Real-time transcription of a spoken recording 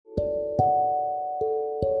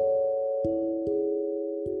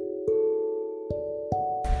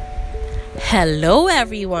Hello,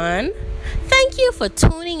 everyone. Thank you for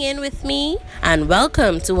tuning in with me, and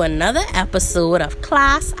welcome to another episode of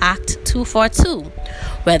Class Act 242,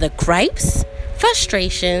 where the gripes,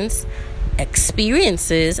 frustrations,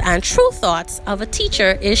 experiences, and true thoughts of a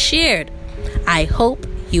teacher is shared. I hope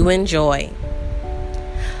you enjoy.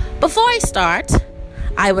 Before I start,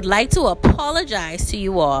 I would like to apologize to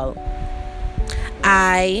you all.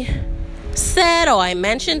 I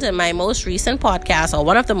mentioned in my most recent podcast, or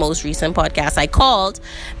one of the most recent podcasts, I called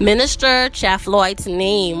Minister Jeff Lloyd's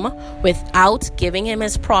name without giving him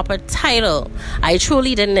his proper title. I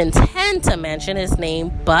truly didn't intend to mention his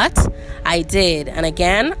name, but I did. And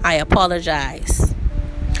again, I apologize.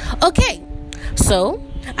 Okay, so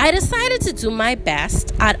I decided to do my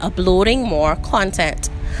best at uploading more content.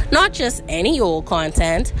 Not just any old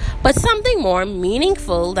content, but something more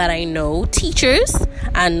meaningful that I know teachers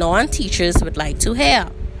and non-teachers would like to hear.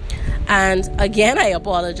 And again, I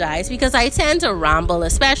apologize because I tend to ramble,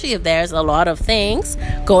 especially if there's a lot of things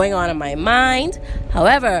going on in my mind.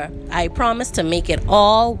 However, I promise to make it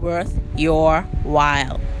all worth your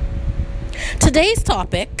while. Today's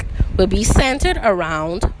topic will be centered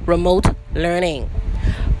around remote learning.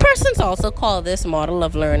 Persons also call this model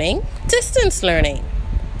of learning distance learning.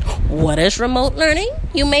 What is remote learning,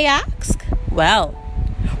 you may ask? Well,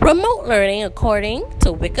 remote learning, according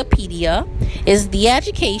to Wikipedia, is the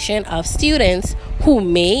education of students who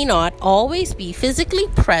may not always be physically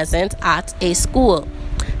present at a school.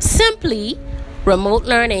 Simply, remote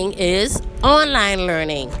learning is online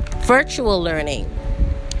learning, virtual learning.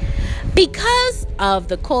 Because of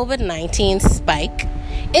the COVID-19 spike,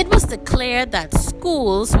 it was declared that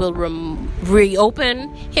schools will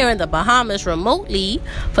reopen here in the Bahamas remotely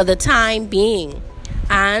for the time being.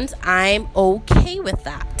 And I'm okay with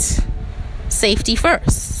that. Safety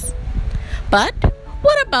first. But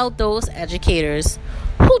what about those educators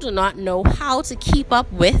who do not know how to keep up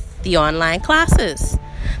with the online classes?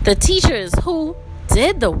 The teachers who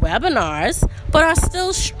did the webinars but are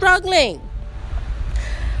still struggling.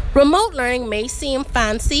 Remote learning may seem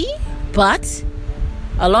fancy, but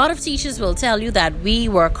a lot of teachers will tell you that we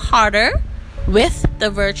work harder with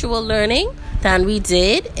the virtual learning than we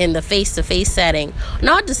did in the face-to-face setting.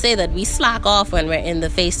 Not to say that we slack off when we're in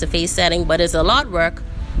the face-to-face setting, but it's a lot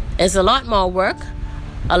more work,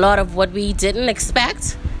 a lot of what we didn't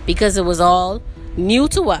expect because it was all new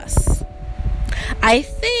to us. I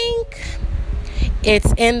think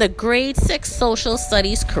it's in the grade 6 social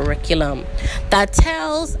studies curriculum that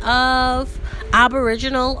tells of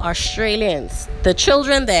Aboriginal Australians. The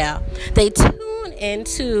children there, they tune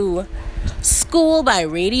into school by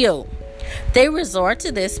radio. They resort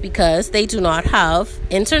to this because they do not have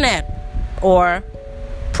internet or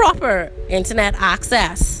proper internet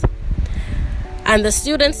access. And the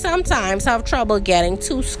students sometimes have trouble getting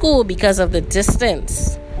to school because of the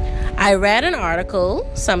distance. I read an article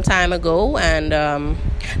some time ago, and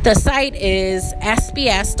the site is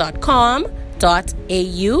sbs.com.au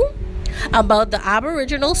about the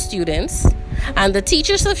Aboriginal students, and the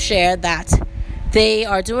teachers have shared that they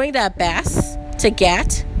are doing their best to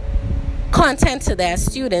get content to their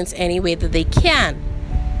students any way that they can.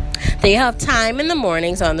 They have time in the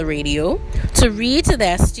mornings on the radio to read to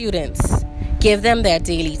their students, give them their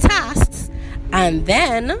daily tasks, and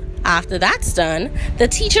then after that's done, the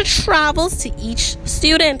teacher travels to each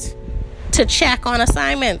student to check on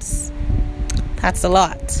assignments. That's a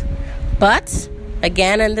lot. But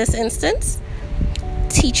again, in this instance,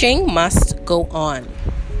 teaching must go on.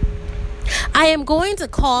 I am going to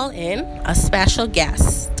call in a special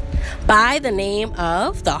guest by the name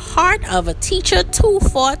of the Heart of a Teacher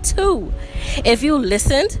 242. If you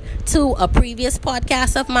listened to a previous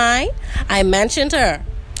podcast of mine, I mentioned her.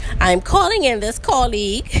 I'm calling in this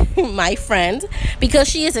colleague, my friend, because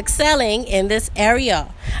she is excelling in this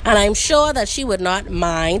area, and I'm sure that she would not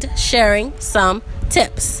mind sharing some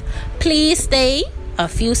tips. Please stay a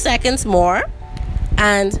few seconds more,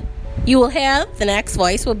 and you will hear the next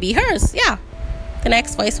voice will be hers. Yeah, the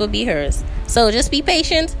next voice will be hers. So just be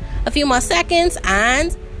patient a few more seconds,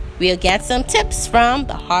 and we'll get some tips from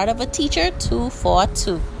the Heart of a Teacher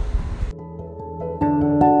 242.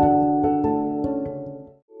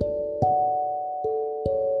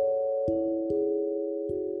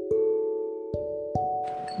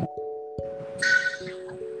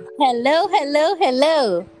 Hello. Hello.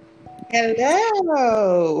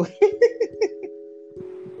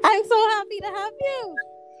 I'm so happy to have you.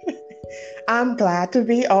 I'm glad to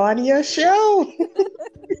be on your show.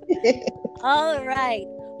 All right.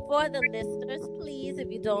 For the listeners, please,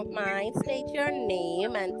 if you don't mind, state your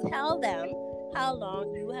name and tell them how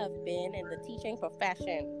long you have been in the teaching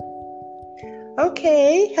profession.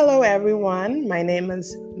 Okay, hello everyone. My name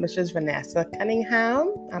is Mrs. Vanessa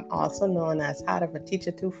Cunningham. I'm also known as Heart of a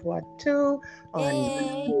Teacher 242 on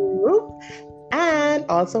Hey. YouTube and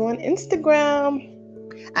also on Instagram.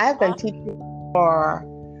 I've been teaching for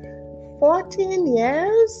 14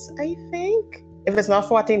 years, I think. If it's not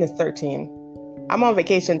 14, it's 13. I'm on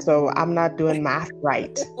vacation, so I'm not doing math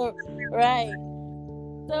right. Right.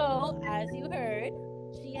 So, as you heard,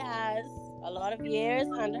 she has a lot of years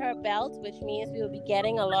under her belt, which means we will be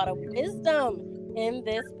getting a lot of wisdom in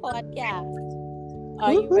this podcast.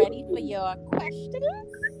 Are you ready for your questions?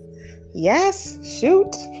 Yes,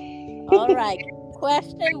 shoot. All right.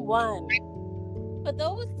 Question 1. For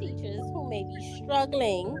those teachers who may be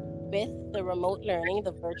struggling with the remote learning,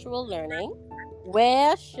 the virtual learning,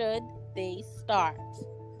 where should they start?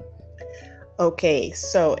 Okay,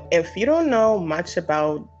 so if you don't know much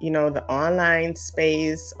about, the online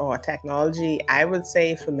space or technology, I would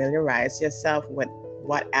say familiarize yourself with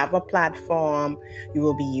whatever platform you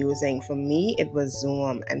will be using. For me, it was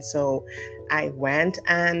Zoom. And so I went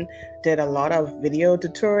and did a lot of video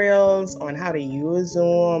tutorials on how to use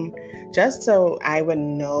Zoom just so I would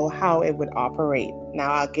know how it would operate.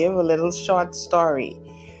 Now, I'll give a little short story.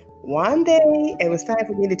 One day, it was time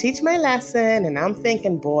for me to teach my lesson, and I'm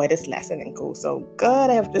thinking, boy, this lesson ain't go so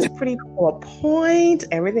good. I have this pretty PowerPoint.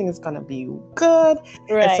 Everything is going to be good.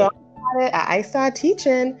 Right. And so I started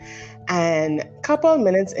teaching, and a couple of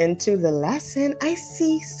minutes into the lesson, I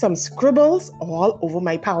see some scribbles all over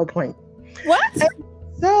my PowerPoint. What? And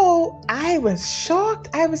so I was shocked.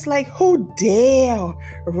 I was like, who dare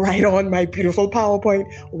write on my beautiful PowerPoint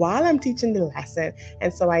while I'm teaching the lesson?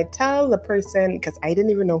 And so I tell the person, because I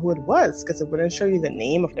didn't even know who it was, because it wouldn't show you the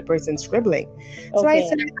name of the person scribbling. Okay. So I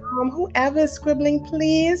said, whoever is scribbling,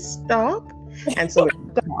 please stop. And so it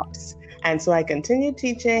stops. And so I continue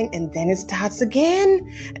teaching, and then it starts again.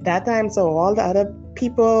 At that time, so all the other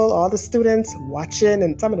people, all the students watching,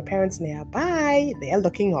 and some of the parents nearby, they're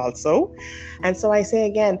looking also. And so I say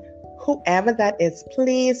again, whoever that is,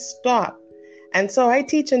 please stop. And so I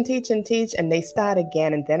teach and teach and teach, and they start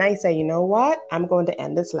again. And then I say, you know what? I'm going to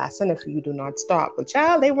end this lesson if you do not stop. Well,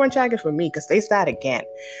 child, they weren't checking for me because they start again.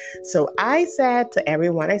 So I said to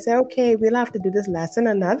everyone, I said, okay, we'll have to do this lesson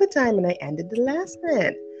another time. And I ended the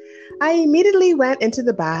lesson. I immediately went into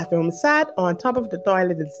the bathroom, sat on top of the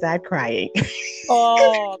toilet, and started crying.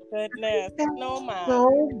 Oh, goodness. No, ma'am.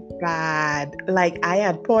 So bad. Like I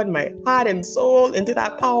had poured my heart and soul into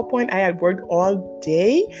that PowerPoint. I had worked all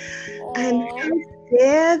day. And how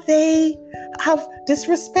dare they have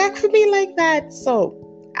disrespect for me like that? So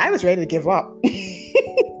I was ready to give up.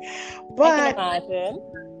 But I can imagine.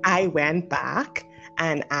 I went back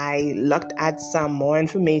and I looked at some more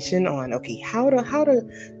information on how to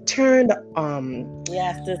turn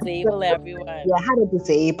disable everyone. Yeah, how to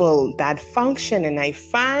disable that function, and I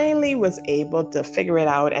finally was able to figure it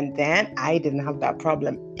out, and then I didn't have that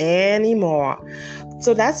problem anymore.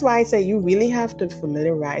 So that's why I say you really have to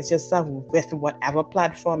familiarize yourself with whatever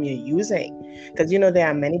platform you're using, because there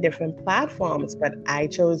are many different platforms, but I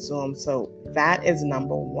chose Zoom, so that is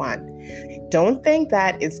number one. Don't think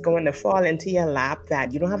that it's going to fall into your lap,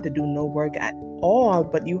 that you don't have to do no work at all,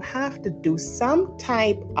 but you have to do some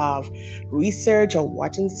type of research or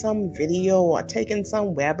watching some video or taking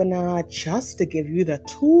some webinar just to give you the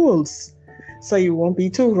tools so you won't be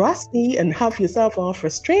too rusty and have yourself all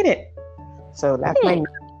frustrated. So that's my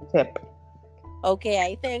tip. Okay,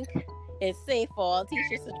 I think it's safe for all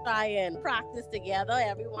teachers to try and practice together.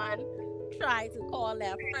 Everyone try to call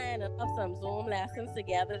their friend and have some Zoom lessons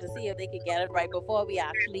together to see if they could get it right before we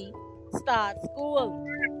actually start school.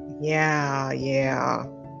 Yeah.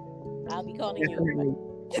 I'll be calling you.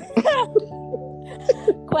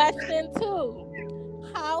 Question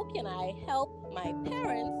 2. How can I help my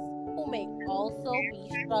parents who may also be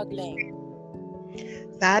struggling?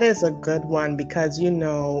 That is a good one, because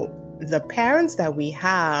the parents that we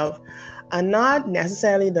have are not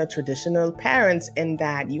necessarily the traditional parents, in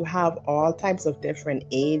that you have all types of different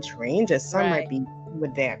age ranges. Some might be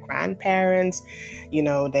with their grandparents,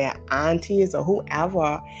 their aunties or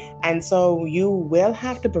whoever. And so you will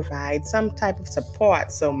have to provide some type of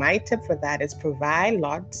support. So my tip for that is provide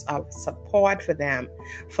lots of support for them.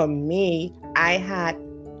 For me, I had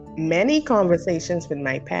many conversations with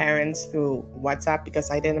my parents through WhatsApp, because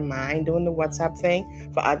I didn't mind doing the WhatsApp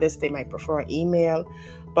thing. For others, they might prefer email.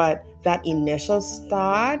 But that initial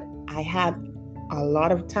start, I had a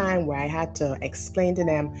lot of time where I had to explain to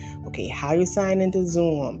them, okay, how you sign into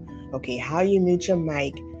Zoom, okay, how you mute your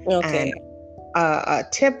mic. Okay. And a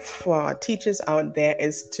tip for teachers out there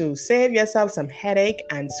is to save yourself some headache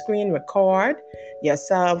and screen record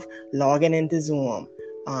yourself logging into Zoom.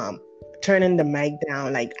 turning the mic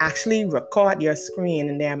down, like actually record your screen.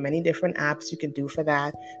 And there are many different apps you can do for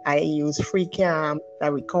that. I use FreeCam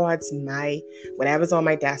that records my whatever's on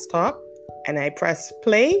my desktop, and I press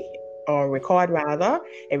play or record rather.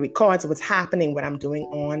 It records what's happening, what I'm doing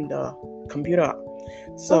on the computer.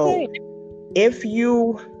 So if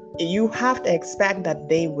you have to expect that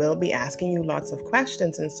they will be asking you lots of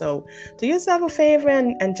questions. And so do yourself a favor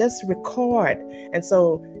and just record. And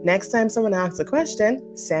so next time someone asks a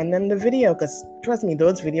question, send them the video, because trust me,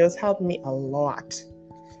 those videos help me a lot.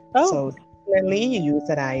 So definitely use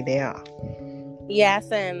that idea.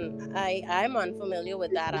 Yes, and I'm unfamiliar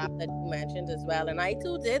with that app that you mentioned as well. And I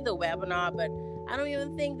too did the webinar, but I don't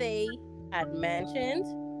even think they had mentioned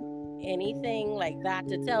anything like that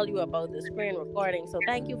to tell you about the screen recording. So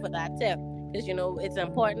thank you for that tip, because it's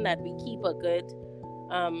important that we keep a good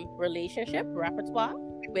relationship repertoire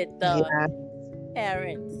with the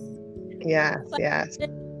parents. Yes.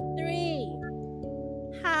 3,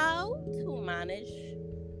 how to manage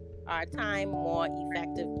our time more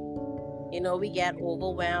effectively. We get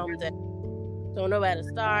overwhelmed and don't know where to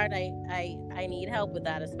start. I need help with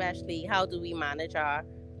that, especially how do we manage our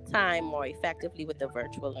time more effectively with the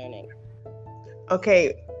virtual learning?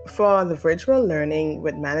 Okay, for the virtual learning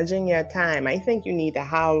with managing your time, I think you need to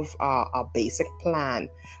have a basic plan.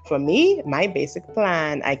 For me, my basic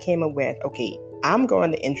plan, I came up with, okay, I'm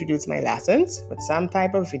going to introduce my lessons with some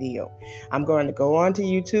type of video. I'm going to go onto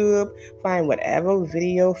YouTube, find whatever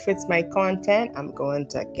video fits my content. I'm going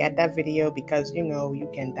to get that video, because you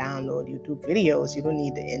can download YouTube videos. You don't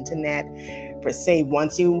need the internet per se.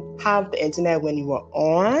 Once you have the internet when you are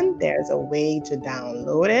on, there's a way to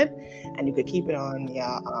download it, and you could keep it on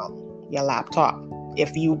your laptop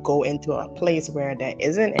if you go into a place where there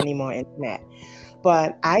isn't any more internet.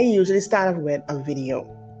 But I usually start off with a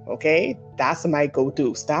video. Okay, that's my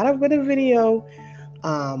go-to. Start off with a video.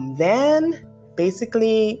 Then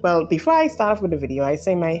basically, before I start off with the video, I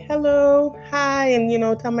say my hello, hi, and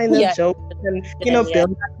tell my little joke, and build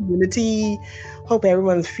that community. Hope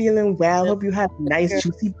everyone's feeling well. Hope you had a nice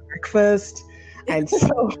juicy breakfast, and so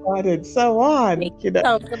on and so on.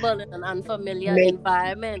 Comfortable in an unfamiliar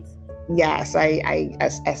environment. Yes, I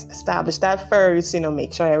established that first,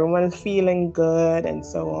 make sure everyone's feeling good and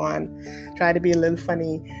so on. Try to be a little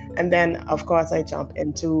funny. And then, of course, I jump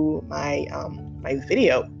into my my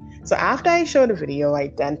video. So after I show the video,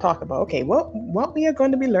 I then talk about, okay, what we are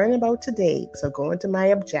going to be learning about today. So go into my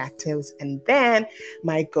objectives. And then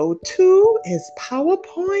my go-to is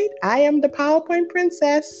PowerPoint. I am the PowerPoint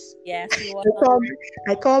princess. Yes, you are.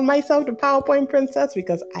 I call myself the PowerPoint princess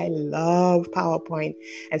because I love PowerPoint.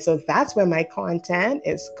 And so that's where my content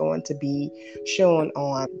is going to be shown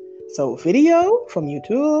on. So video from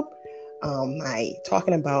YouTube,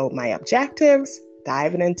 talking about my objectives,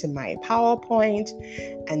 diving into my PowerPoint,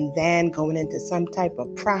 and then going into some type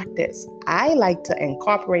of practice. I like to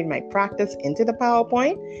incorporate my practice into the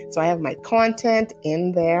PowerPoint. So I have my content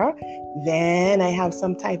in there. Then I have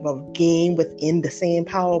some type of game within the same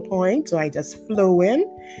PowerPoint. So I just flow in.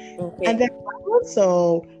 Okay. And then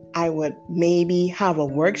also I would maybe have a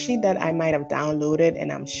worksheet that I might have downloaded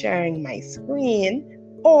and I'm sharing my screen,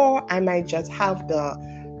 or I might just have the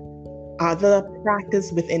other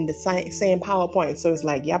practice within the same PowerPoint. So it's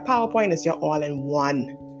like, PowerPoint is your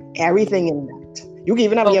all-in-one, everything in that. You can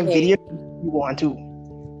even have your video if you want to.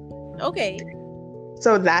 Okay.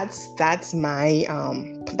 So that's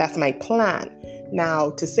my plan.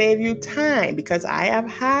 Now, to save you time, because I have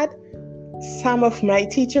had some of my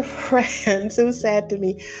teacher friends who said to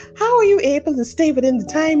me, how are you able to stay within the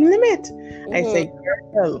time limit? Mm-hmm. I say,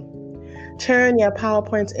 girl, turn your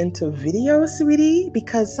PowerPoints into video, sweetie,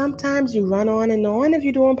 because sometimes you run on and on if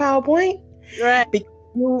you're doing PowerPoint. Right.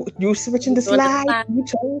 Because you switching the slide, you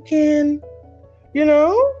talking,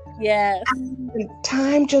 Yes. And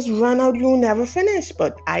time just run out, you'll never finish.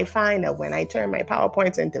 But I find that when I turn my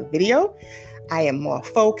PowerPoints into video, I am more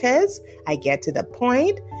focused. I get to the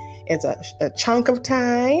point. It's a chunk of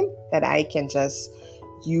time that I can just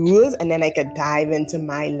use, and then I could dive into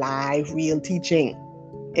my live real teaching.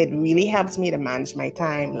 It really helps me to manage my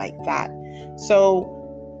time like that. So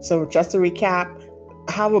just to recap,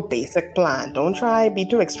 have a basic plan. Don't try be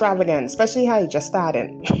too extravagant, especially how you just started.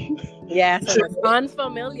 Yes, and it's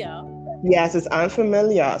unfamiliar. Yes, it's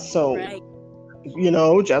unfamiliar. So, right.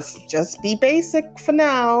 Just be basic for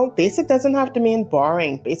now. Basic doesn't have to mean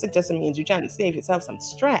boring. Basic just means you're trying to save yourself some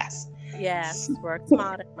stress. Yes, work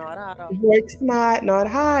smart, not hard. Work smart, not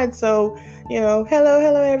hard. So,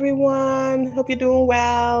 hello everyone. Hope you're doing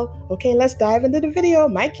well. Okay, let's dive into the video.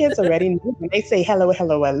 My kids already know when they say hello,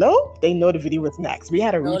 they know the video is next. We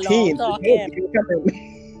had a routine.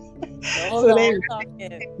 No So they, long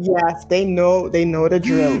talking. yes, they know the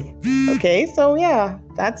drill. Okay, so yeah,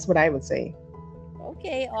 that's what I would say.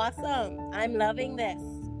 Okay, awesome. I'm loving this.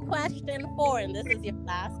 Question 4, and this is your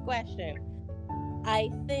last question. I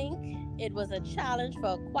think it was a challenge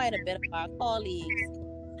for quite a bit of our colleagues.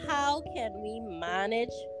 How can we manage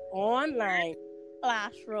online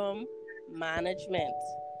classroom management?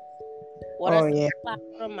 What are Oh some yeah.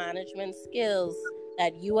 classroom management skills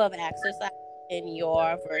that you have exercised in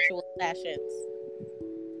your virtual sessions?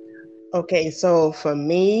 Okay, so for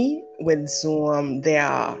me with Zoom, there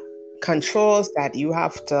are controls that you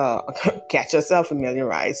have to get yourself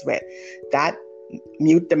familiarized with. That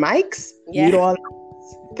mute the mics, mute Yeah. all.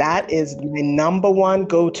 That is my number one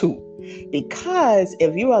go-to. Because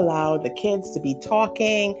if you allow the kids to be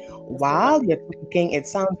talking So, while you're talking, it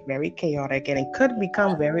sounds very chaotic and it could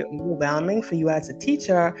become very overwhelming for you as a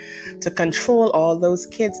teacher to control all those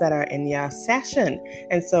kids that are in your session.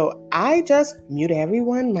 And so I just mute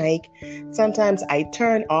everyone mic. Sometimes I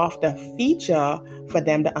turn off the feature for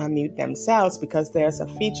them to unmute themselves because there's a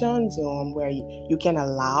feature on Zoom where you can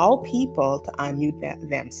allow people to unmute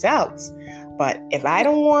themselves. But if I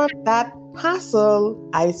don't want that hassle,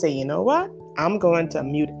 I say, you know what? I'm going to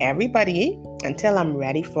mute everybody until I'm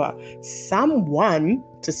ready for someone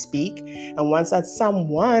to speak. And once that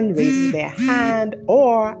someone raises their hand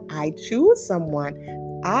or I choose someone,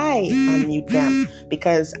 I unmute them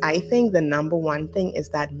because I think the number one thing is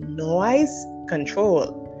that noise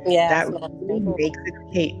control. yes, That no, really makes it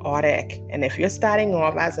chaotic. And if you're starting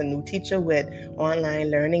off as a new teacher with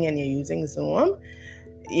online learning and you're using Zoom,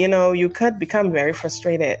 you could become very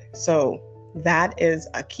frustrated. So that is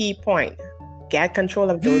a key point. Get control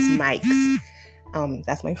of those mics.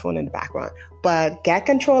 That's my phone in the background. But get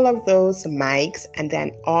control of those mics, and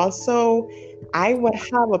then also I would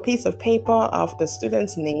have a piece of paper of the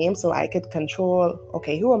student's name so I could control,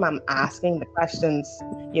 okay, who am I asking the questions?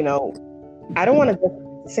 I don't want to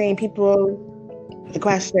just saying people the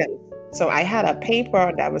questions. So I had a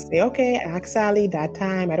paper that would say, okay, ask Sally that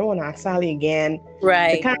time. I don't want to ask Sally again. To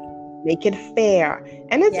right. kind of make it fair.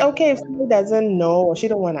 And it's Yeah. okay if somebody doesn't know or she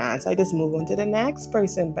don't want to answer. I just move on to the next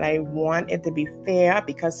person. But I want it to be fair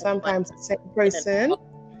because sometimes the same person,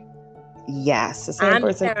 yes, the same And the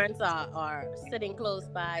person. parents are sitting close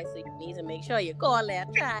by, so you need to make sure you call their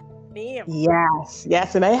child name. Yes,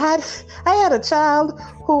 yes, and I had a child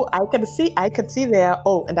who I could see there.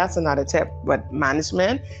 Oh, and that's another tip. But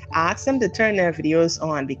management, ask them to turn their videos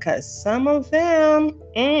on because some of them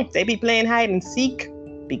they be playing hide and seek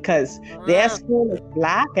because their Ah, skin is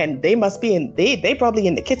black and they must be in they probably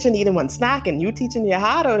in the kitchen eating one snack and you teaching your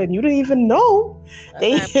heart out and you don't even know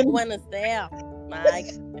they sometimes no one is there. My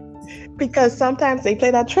because sometimes they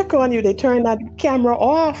play that trick on you. They turn that camera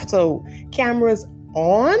off, so cameras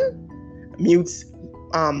on mutes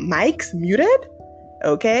mics muted,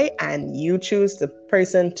 okay, and you choose the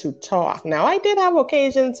person to talk. Now I did have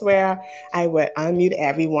occasions where I would unmute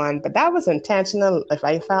everyone, but that was intentional. If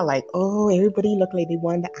I felt like, oh, everybody looked like they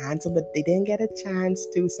wanted to answer but they didn't get a chance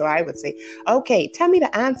to, so I would say, okay, tell me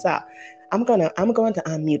the answer. I'm going to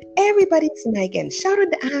unmute everybody's mic and shout out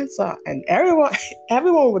the answer, and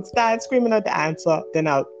everyone would start screaming out the answer, then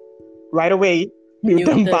I'll right away mute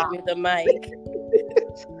them back. mute the mic.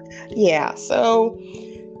 Yeah, so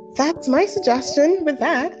that's my suggestion with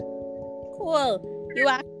that. Cool. You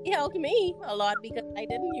actually helped me a lot because I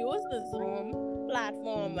didn't use the Zoom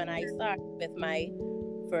platform when I started with my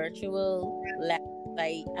virtual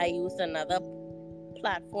lessons. I used another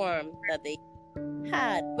platform that they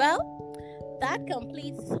had. Well, that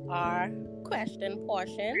completes our question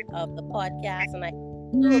portion of the podcast, and I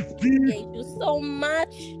do appreciate you so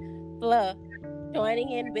much for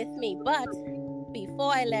joining in with me. But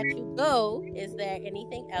before I let you go, is there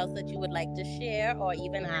anything else that you would like to share or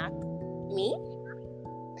even ask me?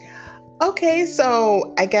 Okay,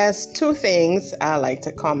 so I guess two things I like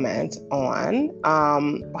to comment on.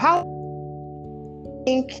 How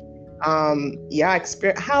think your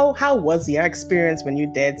experience how was your experience when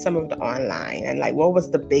you did some of the online and like what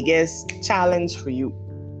was the biggest challenge for you?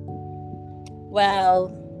 Well,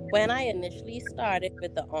 when I initially started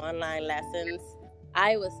with the online lessons,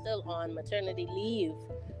 I was still on maternity leave.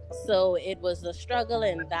 So it was a struggle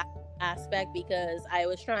in that aspect because I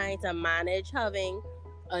was trying to manage having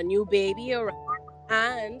a new baby around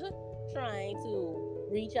and trying to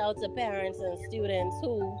reach out to parents and students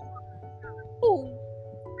who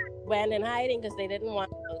went in hiding because they didn't want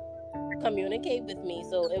to communicate with me.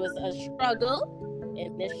 So it was a struggle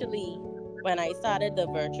initially when I started the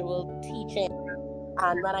virtual teaching.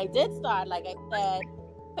 And when I did start, like I said,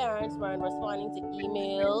 parents weren't responding to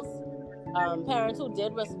emails. parents who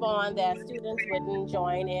did respond, their students wouldn't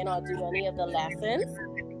join in or do any of the lessons.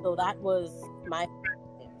 So that was my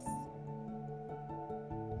experience.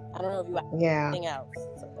 I don't know if you have anything else.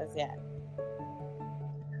 So that's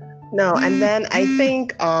No, and then I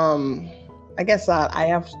think I guess I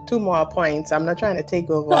have 2 more points. I'm not trying to take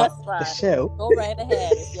over the show. Go right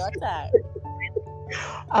ahead. It's your time.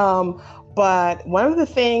 But one of the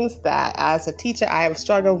things that as a teacher I have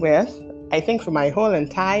struggled with, I think for my whole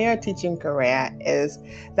entire teaching career, is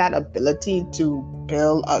that ability to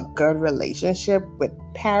build a good relationship with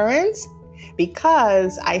parents.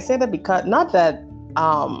 Because I say that because not that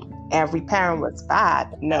every parent was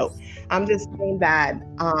bad. No, I'm just saying that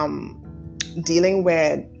dealing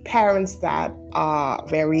with parents that are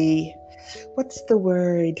very, what's the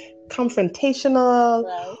word, confrontational,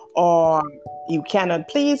 or you cannot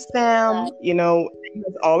please them, you know, it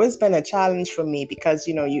has always been a challenge for me because,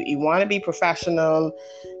 you know, you want to be professional,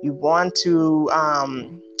 you want to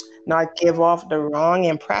not give off the wrong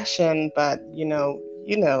impression, but you know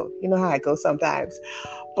how it goes sometimes.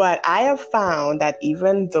 But I have found that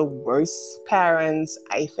even the worst parents,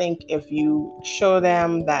 I think if you show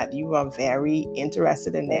them that you are very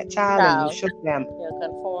interested in their child and you show them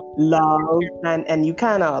love and you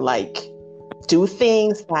kind of like do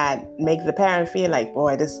things that make the parent feel like,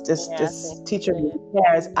 boy, this teacher really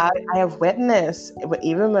cares. I have witnessed,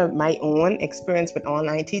 even with my own experience with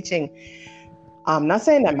online teaching, I'm not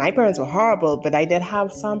saying that my parents were horrible, but I did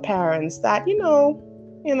have some parents that, you know,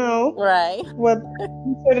 would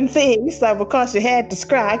do certain things that would cause your head to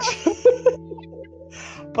scratch.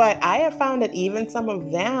 But I have found that even some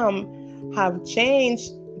of them have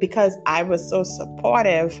changed because I was so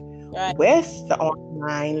supportive with the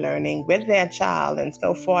online learning, with their child and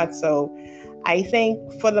so forth. So I think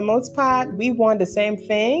for the most part, we want the same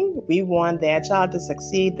thing. We want their child to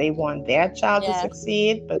succeed. They want their child to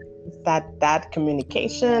succeed. But it's that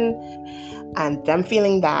communication and them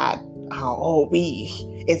feeling that,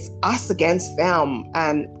 it's us against them.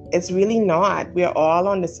 And it's really not. We're all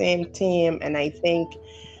on the same team. And I think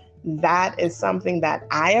that is something that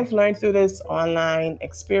I have learned through this online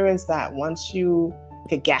experience, that once you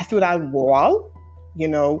could get through that wall, you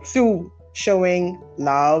know, through showing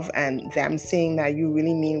love and them seeing that you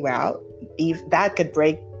really mean well, that could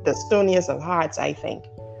break the stoniest of hearts, I think.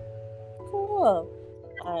 Cool.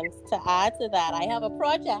 And to add to that, I have a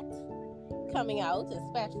project coming out,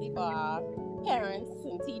 especially for our parents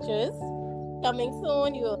and teachers. Coming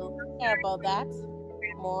soon, you'll hear about that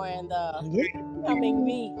more in the coming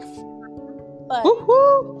weeks. But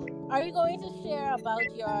are you going to share about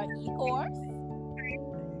your e-course?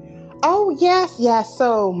 Oh, yes.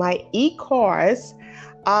 So my e-course,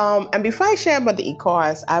 and before I share about the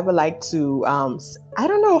e-course, I would like to, I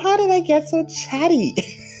don't know, how did I get so chatty?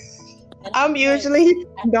 I'm usually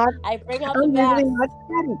not chatty.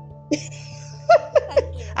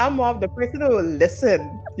 I'm more of the person who will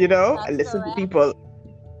listen, you know, and listen to people.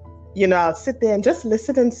 You know, I'll sit there and just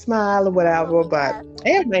listen and smile or whatever, but I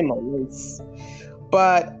have my moments.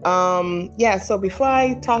 But so before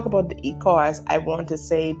I talk about the e-course, I want to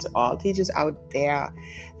say to all teachers out there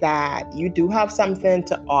that you do have something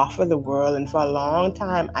to offer the world. And for a long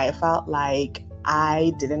time, I felt like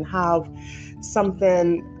I didn't have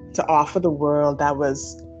something to offer the world that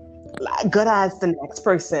was good as the next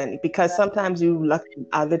person, because sometimes you look at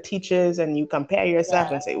other teachers and you compare yourself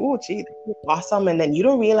and say, oh, gee, that's awesome. And then you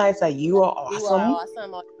don't realize that you are awesome. You are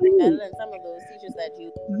awesome, or better than some of those teachers that you...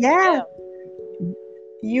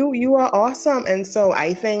 You are awesome. And so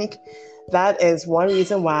I think that is one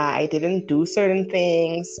reason why I didn't do certain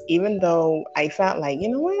things, even though I felt like, you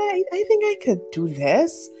know what, I think I could do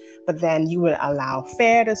this. But then you would allow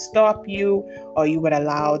fear to stop you, or you would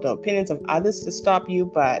allow the opinions of others to stop you.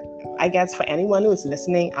 But I guess for anyone who is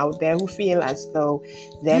listening out there who feel as though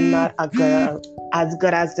they're not as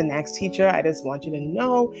good as the next teacher, I just want you to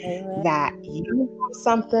know that you have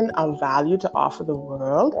something of value to offer the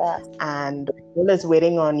world, and the world is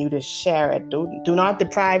waiting on you to share it. Do not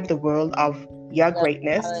deprive the world of your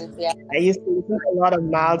greatness. I used to listen to a lot of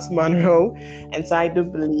Miles Monroe, and so I do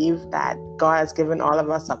believe that God has given all of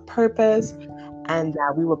us a purpose, and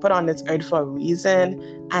that we were put on this earth for a reason,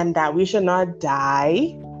 and that we should not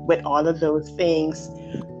die with all of those things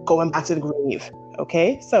going back to the grave.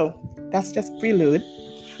 Okay, so that's just prelude.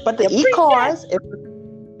 But the e-course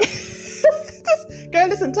girl,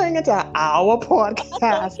 this is turning into an hour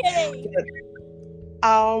podcast.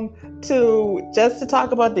 to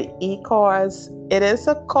talk about the e-course, it is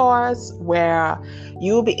a course where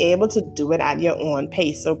you'll be able to do it at your own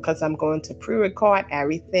pace. So, because I'm going to pre-record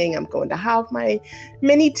everything, I'm going to have my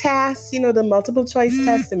mini tests, the multiple choice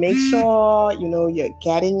tests to make sure, you're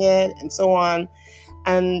getting it and so on.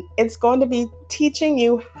 And it's going to be teaching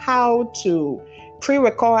you how to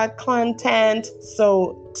pre-record content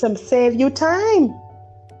so to save you time.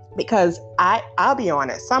 Because I'll be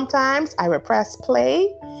honest, sometimes I will press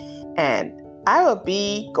play and I will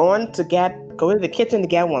be go to the kitchen to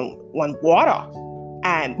get one water,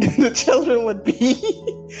 and the children would be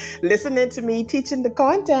listening to me teaching the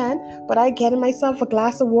content, but I getting myself a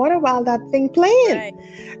glass of water while that thing playing.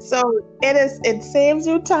 Right. So it saves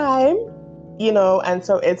you time, and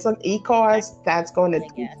so it's an e-course that's going to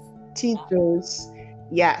teach teachers.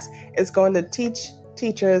 Yes, it's going to teach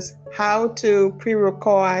teachers how to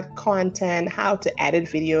pre-record content, how to edit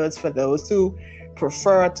videos for those who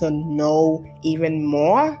prefer to know even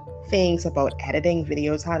more things about editing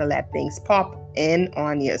videos, how to let things pop in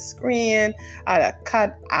on your screen, how to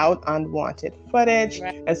cut out unwanted footage.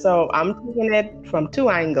 Right. And so I'm taking it from two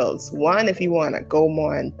angles. One, if you want to go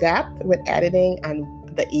more in depth with editing and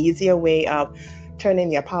the easier way of turning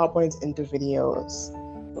your PowerPoints into videos.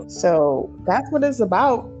 So that's what it's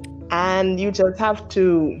about. And you just have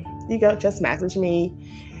to, just message me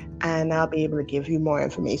and I'll be able to give you more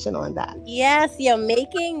information on that. Yes, you're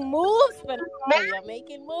making moves, Vanessa. You're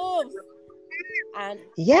making moves. And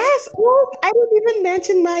yes, I didn't even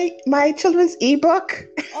mention my children's ebook.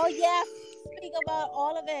 Oh yes, speak about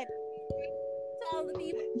all of it. Tell the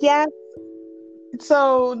people. Yes.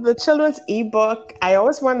 So the children's ebook, I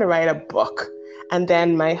always wanted to write a book, and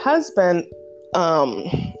then my husband,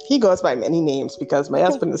 he goes by many names because my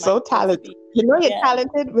husband is so talented. You're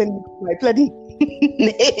talented when you write plenty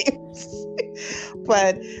names.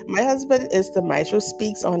 But my husband is the Maestro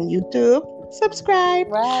Speaks on YouTube. Subscribe.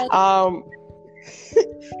 Right.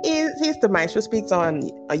 He's the Maestro Speaks on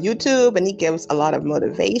YouTube, and he gives a lot of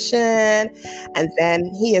motivation. And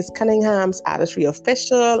then he is Cunningham's Artistry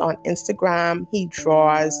Official on Instagram. He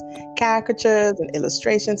draws caricatures and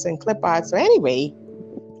illustrations and clip art. So anyway,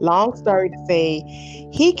 long story to say,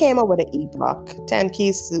 he came up with an ebook, 10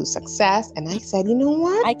 Keys to Success. And I said, you know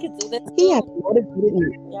what? I could do this too. He has motivated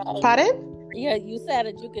me. Yeah, Pardon? Yeah, you said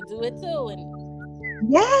that you could do it too.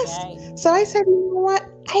 And yes. Right. So I said, you know what?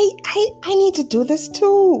 I need to do this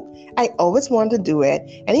too. I always wanted to do it.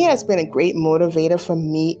 And he has been a great motivator for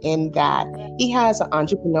me in that he has an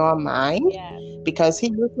entrepreneur mind. Because he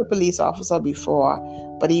was a police officer before,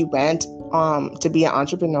 but he went to be an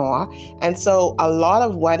entrepreneur. And so a lot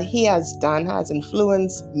of what he has done has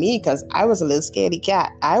influenced me, because I was a little scaredy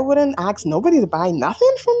cat. I wouldn't ask nobody to buy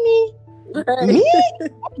nothing from me. Right. Me?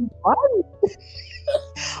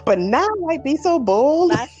 But now I'd be so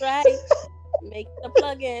bold. That's right. Make the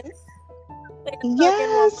plugins.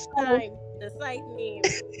 Yes. The site name.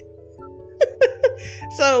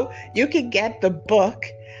 So you can get the book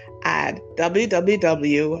at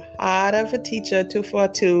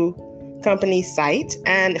www.heartofateacher242 company site.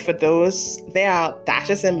 And for those, there are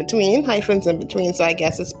dashes in between, hyphens in between. So I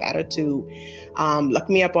guess it's better to look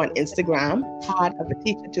me up on Instagram,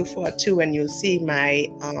 heartofateacher242, and you'll see my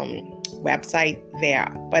website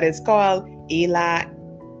there. But it's called Eli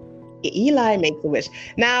Makes a Wish.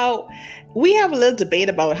 Now, we have a little debate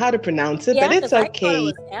about how to pronounce it, but it's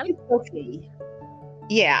okay. It's okay.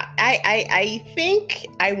 Yeah, I think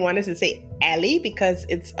I wanted to say Ellie because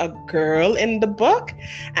it's a girl in the book,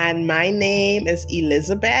 and my name is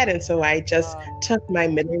Elizabeth, and so I just took my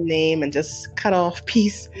middle name and just cut off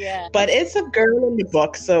piece. Yeah. But it's a girl in the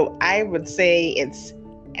book, so I would say it's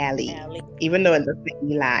Ellie. Even though it doesn't say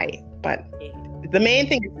Eli. But the main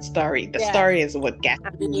thing is the story. The story is what gets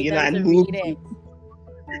you, and read it.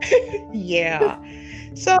 Yeah.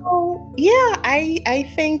 So yeah, I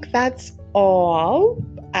think that's all.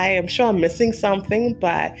 I am sure I'm missing something,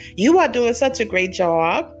 but you are doing such a great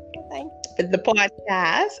job with the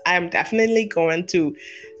podcast. I'm definitely going to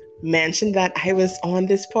mention that I was on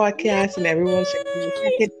this podcast, and everyone should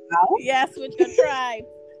check it out. Yes, with your tribe.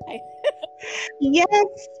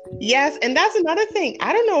 Yes, and that's another thing.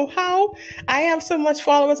 I don't know how I have so much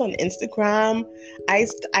followers on Instagram. I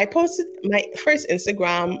posted my first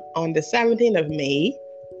Instagram on the 17th of May.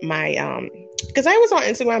 My because I was on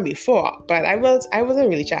Instagram before, but I wasn't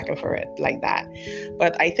really checking for it like that.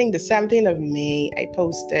 But I think the 17th of May I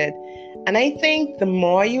posted, and I think the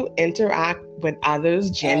more you interact with others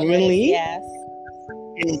genuinely,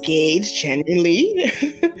 engage genuinely,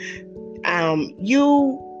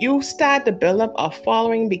 you start to build up a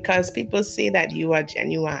following because people see that you are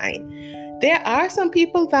genuine. There are some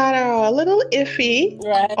people that are a little iffy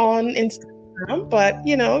Right. on Instagram, but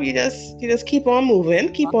you know, you just keep on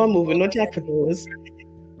moving, no check for those.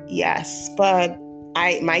 Yes, but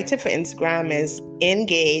my tip for Instagram is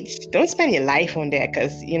engage. Don't spend your life on there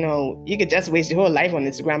because you know you could just waste your whole life on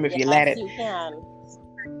Instagram if you let Yes, it. you can.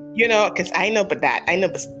 You know, because I know, but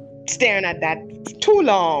staring at that too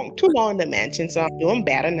long to mention. So I'm doing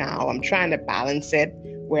better now. I'm trying to balance it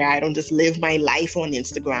where I don't just live my life on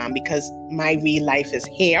Instagram because my real life is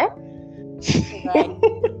here. Right.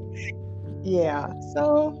 Yeah.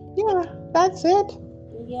 So yeah, that's it.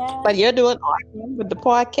 Yeah. But you're doing awesome with the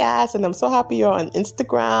podcast, and I'm so happy you're on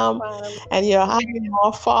Instagram and you're having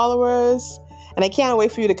more followers. And I can't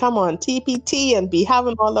wait for you to come on TPT and be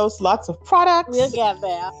having all those lots of products. We'll get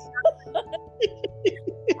there.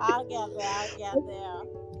 I'll get there.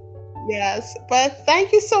 Yes, but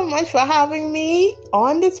thank you so much for having me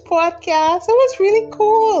on this podcast. It was really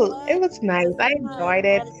cool. It was nice. I enjoyed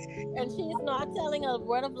it. And she's not telling a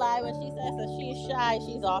word of lie when she says that she's shy.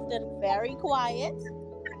 She's often very quiet.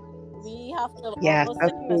 We have to almost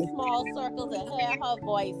sit in a small circle to hear her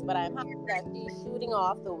voice, but I'm happy that she's shooting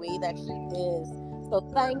off the way that she is. So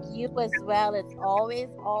thank you as well. It's always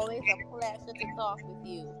a pleasure to talk with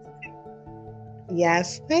you.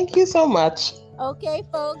 Yes, thank you so much. Okay,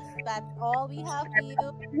 folks, that's all we have for you.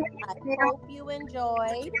 I hope you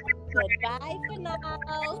enjoyed. Goodbye for now.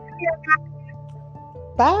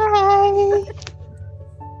 Bye.